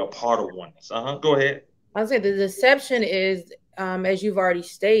want to be a part of oneness. Go ahead. I'll say the deception is, as you've already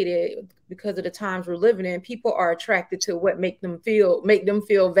stated, because of the times we're living in, people are attracted to what make them feel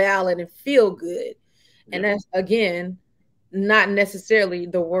valid and feel good. Yeah. And that's, again, not necessarily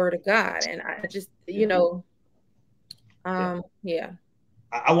the word of God. And I just, you know, yeah.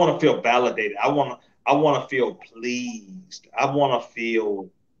 I want to feel validated. I want to feel pleased. I want to feel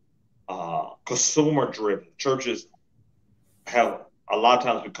consumer driven. Churches have a lot of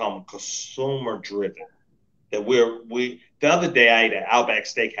times become consumer driven. That the other day I ate at Outback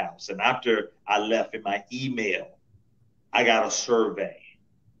Steakhouse, and after I left, in my email, I got a survey.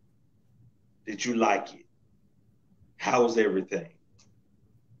 Did you like it? How was everything?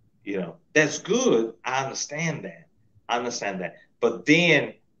 You know, that's good. I understand that. But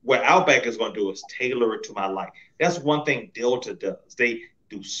then what Outback is going to do is tailor it to my life. That's one thing Delta does. They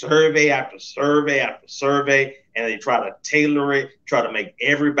do survey after survey after survey, and they try to tailor it, try to make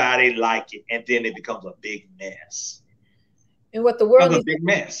everybody like it, and then it becomes a big mess. And what the world needs a big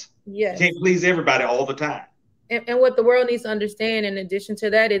mess. Yes. You can't please everybody all the time. And what the world needs to understand, in addition to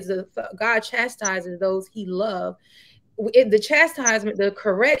that, is God chastises those he loves. The chastisement, the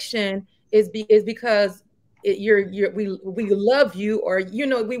correction is because we love you, or, you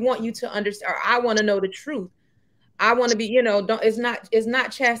know, we want you to understand, or I want to know the truth. I want to be, you know, it's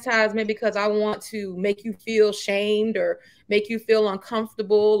not chastisement because I want to make you feel shamed or make you feel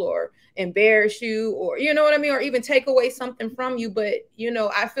uncomfortable or embarrass you, or, you know what I mean, or even take away something from you. But, you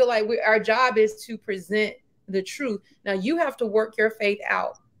know, I feel like our job is to present the truth. Now you have to work your faith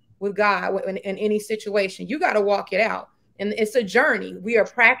out with God in any situation. You got to walk it out, and it's a journey. We are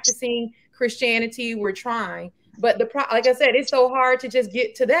practicing Christianity. We're trying, but like I said, it's so hard to just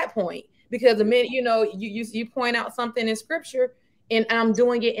get to that point. Because the minute, you know, you point out something in scripture, and I'm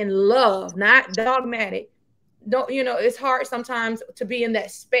doing it in love, not dogmatic. Don't, you know, it's hard sometimes to be in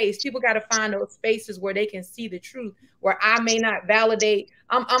that space. People got to find those spaces where they can see the truth, where I may not validate.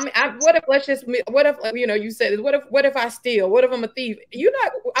 What if, you know, you said, what if I steal? What if I'm a thief?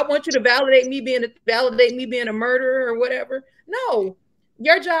 I want you to validate me being a murderer or whatever. No,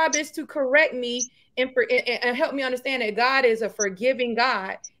 your job is to correct me and help me understand that God is a forgiving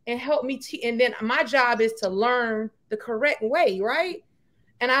God, and help me and then my job is to learn the correct way, right?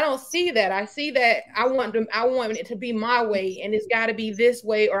 And I don't see that. I see that I want it to be my way, and it's got to be this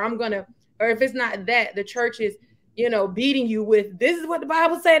way, or if it's not that, the church is, you know, beating you with, this is what the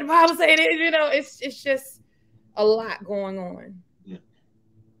Bible said. The Bible said it. You know, it's just a lot going on. Yeah.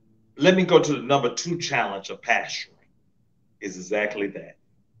 Let me go to the number 2 challenge of pastoring. Is exactly that.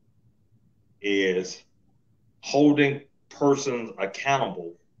 Is holding persons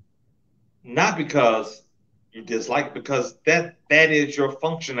accountable, not because you dislike, because that is your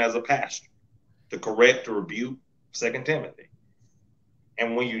function as a pastor, to correct, to rebuke, 2 Timothy.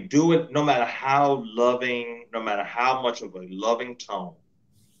 And when you do it, no matter how loving, no matter how much of a loving tone,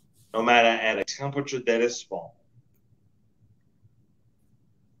 no matter at a temperature that is small,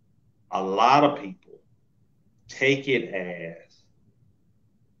 a lot of people take it as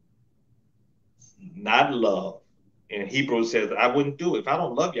not love. In Hebrews says, I wouldn't do it. If I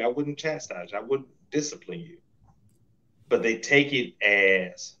don't love you, I wouldn't chastise you. I wouldn't discipline you. But they take it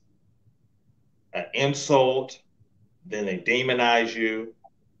as an insult, then they demonize you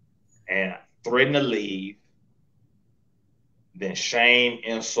and threaten to leave, then shame,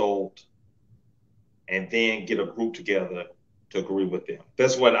 insult, and then get a group together to agree with them.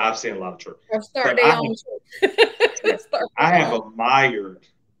 That's what I've seen a lot of churches. Or start their own church. I have admired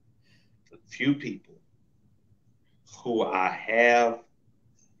a few people who I have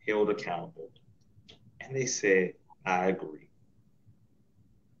held accountable, and they said, I agree.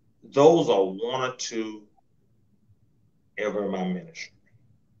 Those are one or two ever in my ministry.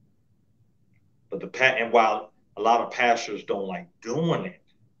 But and while a lot of pastors don't like doing it,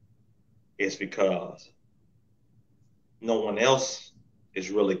 it's because no one else is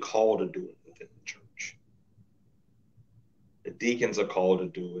really called to do it within the church. The deacons are called to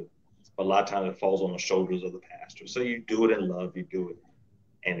do it, but a lot of times it falls on the shoulders of the pastor. So you do it in love, you do it,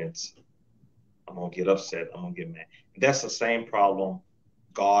 and it's, I'm gonna get upset, I'm gonna get mad. And that's the same problem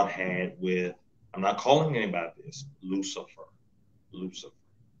God had with, I'm not calling anybody this, Lucifer. Lucifer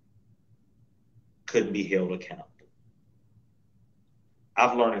couldn't be held accountable.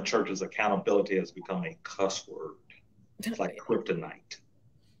 I've learned in churches accountability has become a cuss word. It's like kryptonite.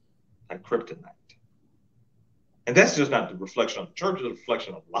 Like kryptonite. And that's just not the reflection of the church, it's a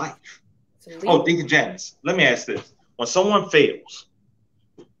reflection of life. Oh, Deacon Janice, let me ask this. When someone fails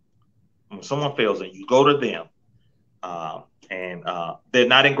and you go to them and they're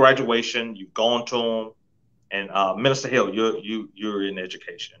not in graduation, you've gone to them, and Minister Hill, you're in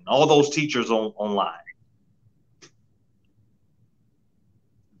education. All those teachers online.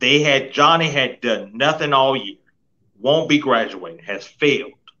 Johnny had done nothing all year, won't be graduating, has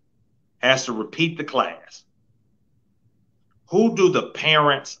failed, has to repeat the class. Who do the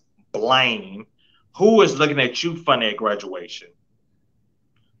parents blame? Who is looking at you funny at graduation?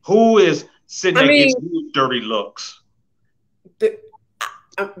 Who is sitting there giving you dirty looks?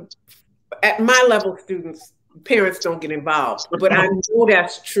 At my level, students, parents don't get involved, but I know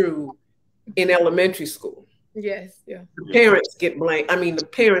that's true in elementary school. Yes, yeah. The parents get blamed. I mean, the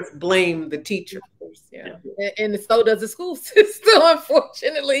parents blame the teacher. Yeah, and so does the school system.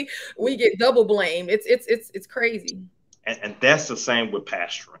 Unfortunately, we get double blame. It's crazy. And that's the same with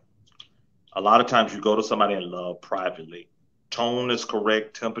pastoring. A lot of times you go to somebody in love privately. Tone is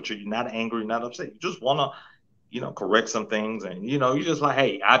correct, temperature, you're not angry, you're not upset. You just want to, correct some things. And, you're just like,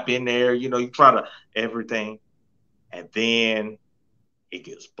 hey, I've been there, you try to everything. And then it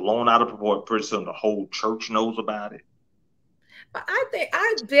gets blown out of proportion. Pretty soon the whole church knows about it. But I think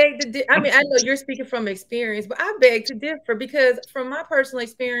I beg to differ. I mean, I know you're speaking from experience, but I beg to differ because from my personal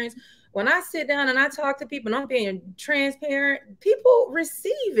experience, when I sit down and I talk to people and I'm being transparent, people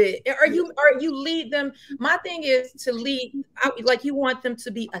receive it. Or you lead them. My thing is to lead, like you want them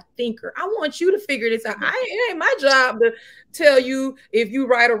to be a thinker. I want you to figure this out. It ain't my job to tell you if you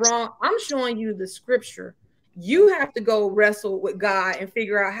right or wrong. I'm showing you the scripture. You have to go wrestle with God and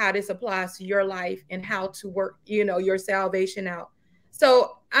figure out how this applies to your life and how to work, your salvation out.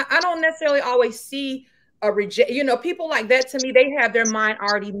 So I don't necessarily always see a reject, people like that. To me, they have their mind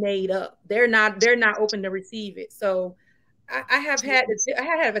already made up. They're not open to receive it. So I have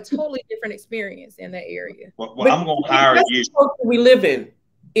a totally different experience in that area. Well, I'm going to hire you. The culture we live in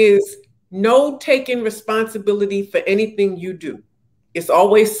is no taking responsibility for anything you do. It's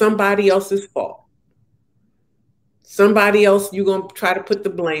always somebody else's fault. Somebody else you're going to try to put the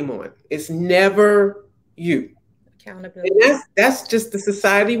blame on. It's never you. Accountability. And that's just the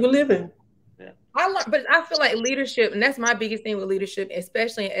society we live in. But I feel like leadership, and that's my biggest thing with leadership,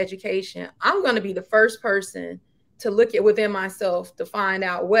 especially in education. I'm going to be the first person to look at within myself to find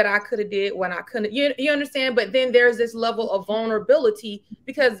out what I could have did, what I couldn't. You understand? But then there's this level of vulnerability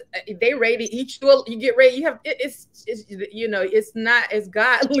because they rated each. You get ready. You have it's not as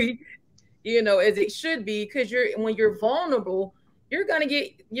godly, as it should be, because when you're vulnerable, you're gonna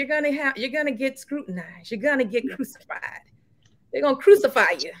get scrutinized. You're gonna get crucified. They're gonna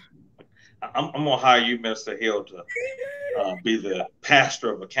crucify you. I'm gonna hire you, Mr. Hill, to be the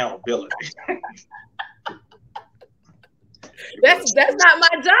pastor of accountability. That's not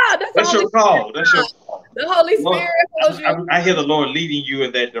my job. That's your call. That's your call. The Holy Spirit. I hear the Lord leading you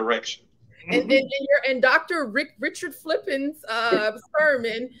in that direction. And then in Dr. Richard Flippen's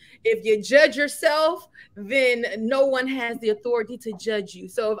sermon, if you judge yourself, then no one has the authority to judge you.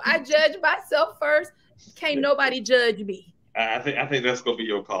 So if I judge myself first, can't nobody judge me. I think that's gonna be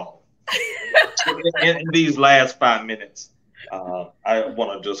your call. in these last 5 minutes, I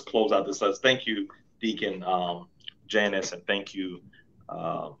want to just close out this list. Thank you, Deacon Janice, and thank you,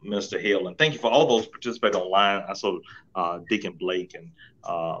 Minister Hill, and thank you for all those participating online. I saw Deacon Blake and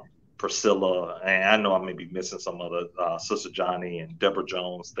Priscilla, and I know I may be missing some other, Sister Johnny and Deborah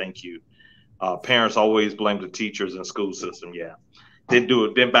Jones. Thank you. Parents always blame the teachers and school system. Yeah, didn't do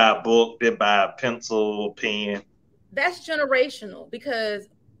it. Didn't buy a book. Didn't buy a pencil, pen. That's generational because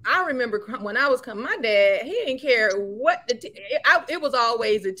I remember when I was coming, my dad, he didn't care what it was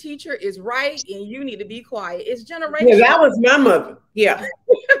always the teacher is right and you need to be quiet. It's generational. Yeah, that was my mother. Yeah.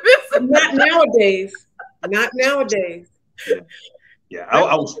 Not nowadays. Not nowadays. Yeah.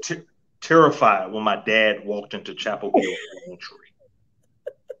 I was terrified when my dad walked into Chapel Hill Elementary.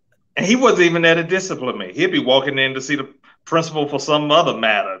 And he wasn't even there to discipline me. He'd be walking in to see the principal for some other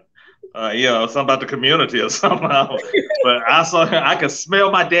matter. Something about the community or something. But I could smell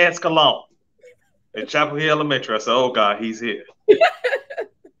my dad's cologne at Chapel Hill Elementary. I said, "Oh God, he's here."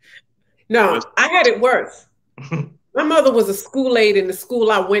 No, I had it worse. My mother was a school aide in the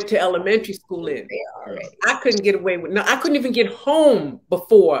school I went to elementary school in. I couldn't get away with I couldn't even get home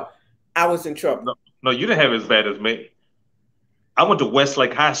before I was in trouble. No, you didn't have it as bad as me. I went to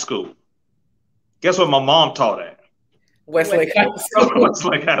Westlake High School. Guess what my mom taught at? Westlake High School.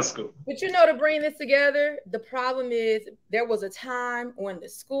 Westlake High School. But to bring this together, the problem is there was a time when the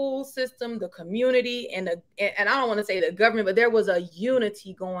school system, the community, and I don't want to say the government, but there was a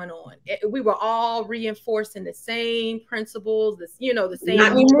unity going on. We were all reinforcing the same principles, the same.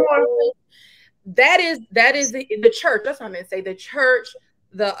 Not anymore. That is the church. That's what I meant to say. The church,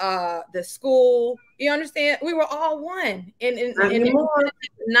 the school. You understand? We were all one, and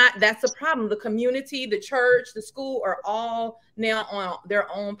that's the problem. The community, the church, the school are all now on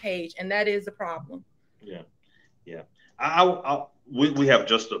their own page, and that is the problem. Yeah. We have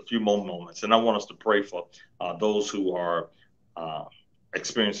just a few more moments, and I want us to pray for those who are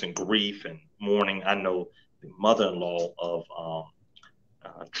experiencing grief and mourning. I know the mother-in-law of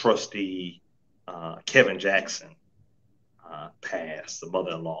Trustee Kevin Jackson passed. The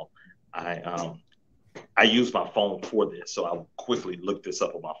mother-in-law. I use my phone for this, so I'll quickly look this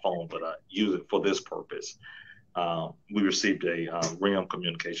up on my phone, but I use it for this purpose. We received a RIM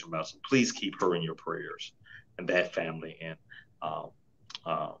communication message. Please keep her in your prayers and that family, and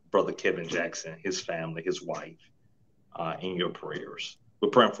Brother Kevin Jackson, his family, his wife, in your prayers. We're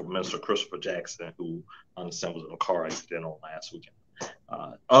praying for Minister Christopher Jackson, who I understand was in a car accident on last weekend.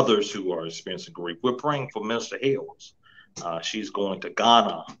 Others who are experiencing grief. We're praying for Minister Hales. She's going to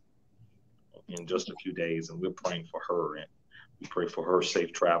Ghana in just a few days, and we're praying for her, and we pray for her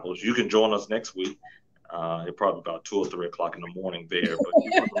safe travels. You can join us next week. It's probably about 2 or 3 o'clock in the morning there, but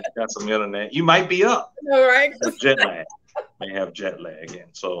you got some internet. You might be up. All right. Jet lag. May have jet lag,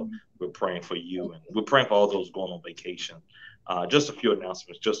 and so we're praying for you, and we're praying for all those going on vacation. Just a few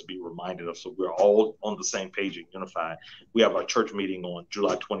announcements, just to be reminded of, so we're all on the same page and unified. We have our church meeting on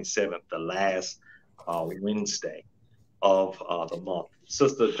July 27th, the last Wednesday of the month.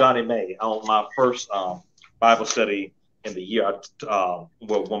 Sister Johnny May, on my first Bible study in the year, one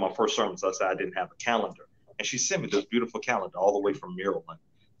of my first sermons, I said I didn't have a calendar. And she sent me this beautiful calendar all the way from Maryland.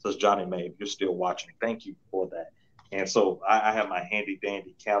 Says, Johnny May, if you're still watching, thank you for that. And so I have my handy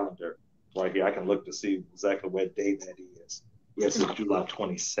dandy calendar right here. I can look to see exactly what day that is. Yes, it's July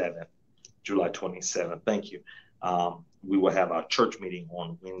 27th. July 27th. Thank you. We will have our church meeting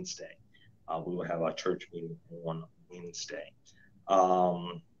on Wednesday. The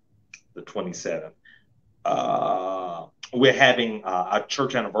 27th. We're having our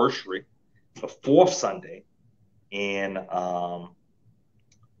church anniversary, the 4th Sunday in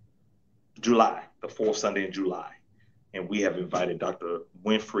July, the 4th Sunday in July. And we have invited Dr.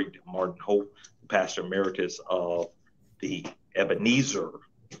 Winfrey Martin Hope, Pastor Emeritus of the Ebenezer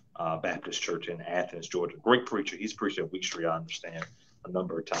Baptist Church in Athens, Georgia. Great preacher. He's preached at Week Street, I understand, a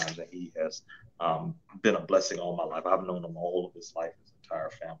number of times, and he has been a blessing all my life. I've known him all of his life, his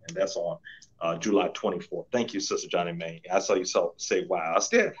entire family, and that's on July 24th. Thank you, Sister Johnny May. I saw you say, wow, I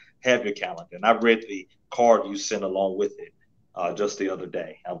still have your calendar, and I read the card you sent along with it just the other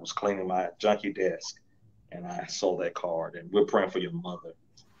day. I was cleaning my junky desk, and I saw that card, and we're praying for your mother,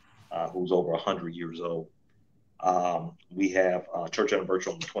 who's over 100 years old. We have church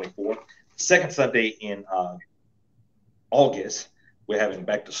anniversary on the 24th. Second Sunday in August, we're having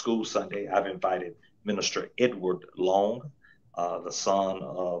back to school Sunday. I've invited Minister Edward Long, the son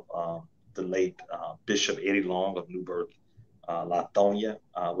of the late Bishop Eddie Long of New Birth, Lithonia.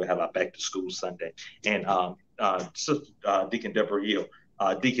 We have our back to school Sunday. And Deacon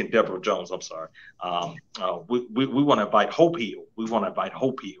Deborah Jones, I'm sorry. We want to invite Hope Hill.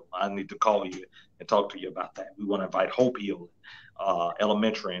 I need to call you and talk to you about that. We want to invite Hope Hill,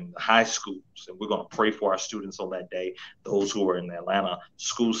 elementary and high schools, and we're going to pray for our students on that day, those who are in the Atlanta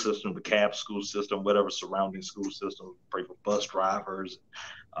school system, the CAP school system, whatever surrounding school system. Pray for bus drivers,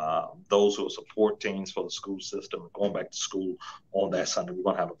 those who are support teams for the school system, going back to school on that Sunday. We're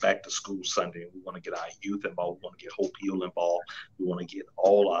going to have a back to school Sunday, and we want to get our youth involved. We want to get Hope Hill involved. We want to get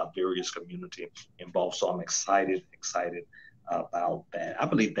all our various community involved. So I'm excited about that. I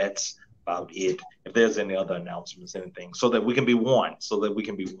believe that's about it. If there's any other announcements, anything, so that we can be one, so that we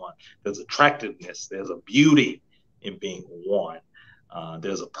can be one. There's attractiveness, there's a beauty in being one.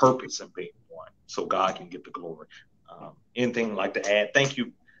 There's a purpose in being one, so God can get the glory. Anything like to add? Thank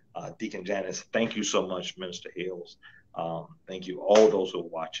you, Deacon Janice. Thank you so much, Minister Hills. Thank you, all those who are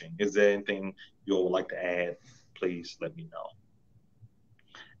watching. Is there anything you would like to add? Please let me know.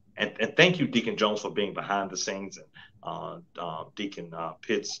 And thank you, Deacon Jones, for being behind the scenes, and Deacon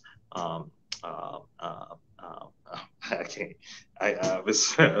Pitts. I can't.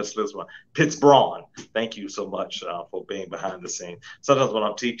 This one. Pitts Braun. Thank you so much for being behind the scenes. Sometimes when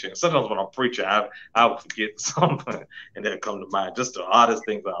I'm teaching, sometimes when I'm preaching, I will forget something, and they'll come to mind. Just the oddest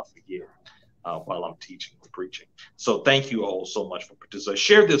things I'll forget while I'm teaching or preaching. So thank you all so much for participating.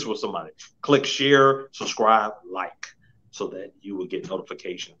 Share this with somebody. Click share, subscribe, like, so that you will get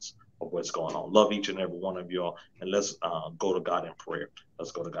notifications of what's going on. Love each and every one of y'all. And let's go to God in prayer.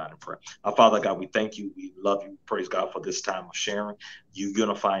 Let's go to God in prayer. Our Father God, we thank you. We love you. Praise God for this time of sharing. You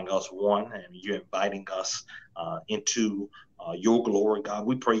unifying us one, and you inviting us into your glory, God.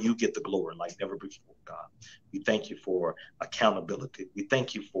 We pray you get the glory like never before, God. We thank you for accountability. We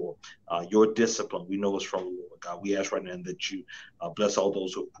thank you for your discipline. We know it's from the Lord, God. We ask right now that you bless all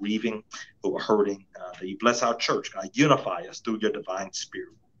those who are grieving, who are hurting, that you bless our church, God. Unify us through your divine spirit.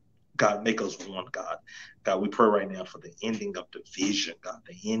 God, make us one, God. God, we pray right now for the ending of division, God,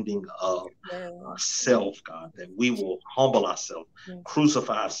 the ending of self, God, that we will humble ourselves,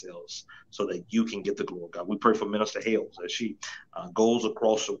 crucify ourselves so that you can get the glory, God. We pray for Minister Hales as she goes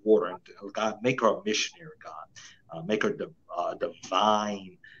across the water. And God, make her a missionary, God. Make her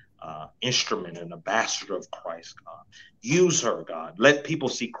divine instrument and ambassador of Christ, God. Use her, God. Let people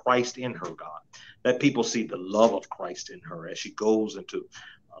see Christ in her, God. Let people see the love of Christ in her as she goes into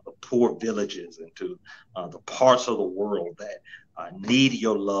the poor villages, into the parts of the world that need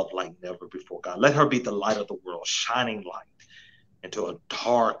your love like never before, God. Let her be the light of the world, shining light into a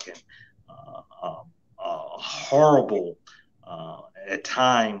dark and horrible, at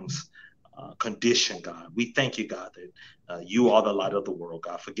times, condition, God. We thank you, God, that you are the light of the world,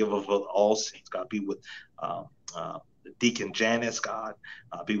 God. Forgive us of all sins, God. Be with Deacon Janice, God.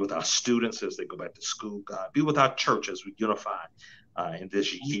 Be with our students as they go back to school, God. Be with our church as we unify in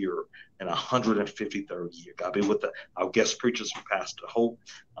this year, in 153rd year. God, be with our guest preachers, Pastor Hope.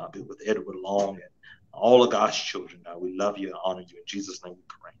 Be with Edward Long and all of God's children. God, we love you and honor you. In Jesus' name we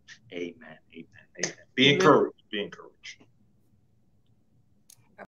pray. Amen. Amen. Amen. Be encouraged. Be encouraged.